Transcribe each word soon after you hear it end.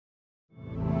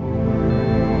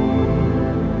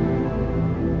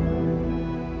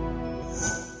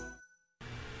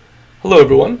Hello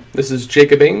everyone, this is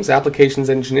Jacob Ames, Applications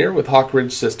Engineer with Hawk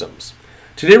Ridge Systems.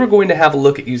 Today we're going to have a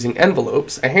look at using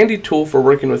envelopes, a handy tool for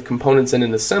working with components in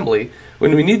an assembly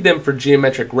when we need them for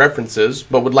geometric references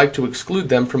but would like to exclude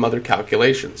them from other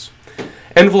calculations.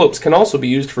 Envelopes can also be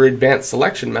used for advanced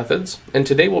selection methods, and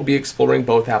today we'll be exploring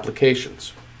both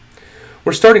applications.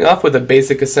 We're starting off with a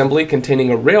basic assembly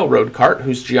containing a railroad cart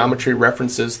whose geometry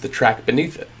references the track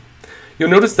beneath it. You'll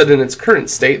notice that in its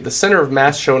current state, the center of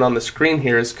mass shown on the screen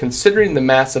here is considering the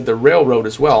mass of the railroad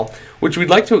as well, which we'd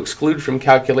like to exclude from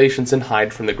calculations and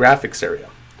hide from the graphics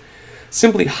area.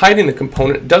 Simply hiding the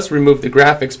component does remove the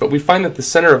graphics, but we find that the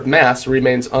center of mass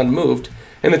remains unmoved,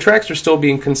 and the tracks are still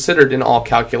being considered in all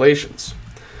calculations.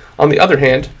 On the other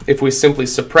hand, if we simply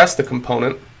suppress the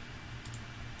component,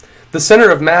 the center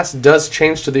of mass does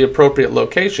change to the appropriate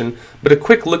location, but a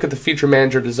quick look at the Feature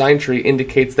Manager design tree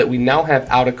indicates that we now have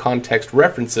out-of-context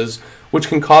references, which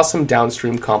can cause some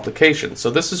downstream complications.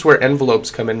 So this is where envelopes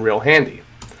come in real handy.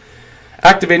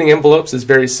 Activating envelopes is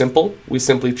very simple. We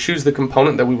simply choose the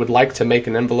component that we would like to make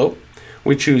an envelope.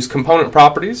 We choose Component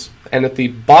Properties, and at the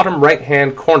bottom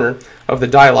right-hand corner of the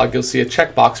dialog, you'll see a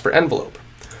checkbox for Envelope.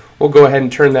 We'll go ahead and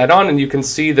turn that on, and you can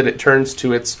see that it turns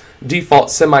to its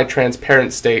default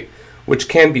semi-transparent state, which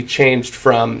can be changed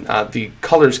from the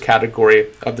colors category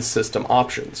of the system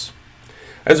options.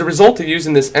 As a result of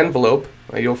using this envelope,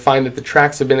 you'll find that the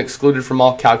tracks have been excluded from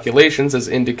all calculations as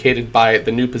indicated by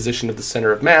the new position of the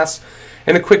center of mass,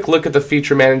 and a quick look at the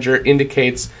Feature Manager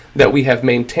indicates that we have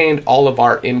maintained all of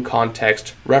our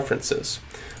in-context references.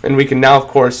 And we can now, of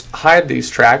course, hide these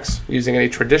tracks using any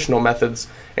traditional methods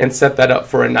and set that up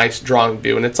for a nice drawing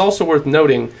view. And it's also worth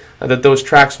noting that those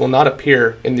tracks will not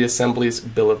appear in the assembly's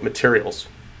bill of materials.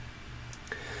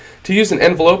 To use an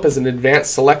envelope as an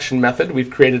advanced selection method,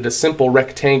 we've created a simple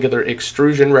rectangular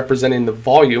extrusion representing the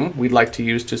volume we'd like to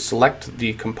use to select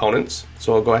the components.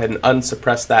 So I'll go ahead and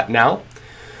unsuppress that now.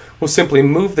 We'll simply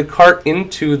move the cart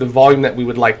into the volume that we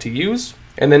would like to use,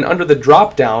 and then under the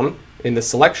drop-down in the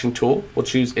selection tool, we'll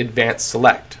choose Advanced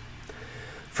Select.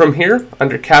 From here,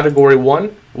 under Category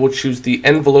 1, we'll choose the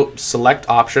Envelope Select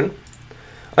option.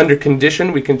 Under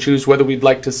Condition, we can choose whether we'd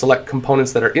like to select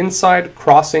components that are inside,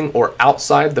 crossing, or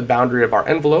outside the boundary of our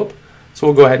envelope. So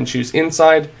we'll go ahead and choose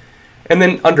Inside. And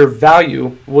then under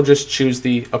Value, we'll just choose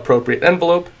the appropriate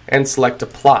envelope and select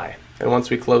Apply. And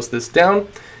once we close this down,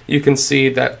 you can see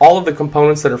that all of the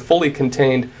components that are fully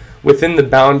contained within the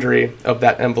boundary of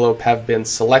that envelope have been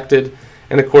selected,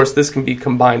 and of course this can be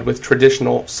combined with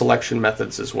traditional selection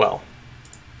methods as well.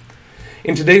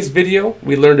 In today's video,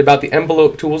 we learned about the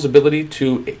envelope tool's ability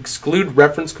to exclude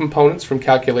reference components from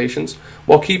calculations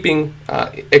while keeping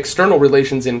external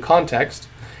relations in context,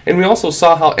 and we also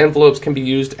saw how envelopes can be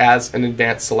used as an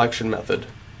advanced selection method.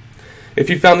 If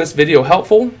you found this video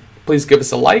helpful, please give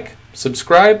us a like,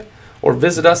 subscribe, or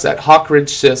visit us at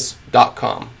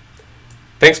hawkridgesys.com.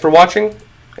 Thanks for watching,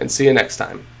 and see you next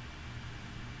time.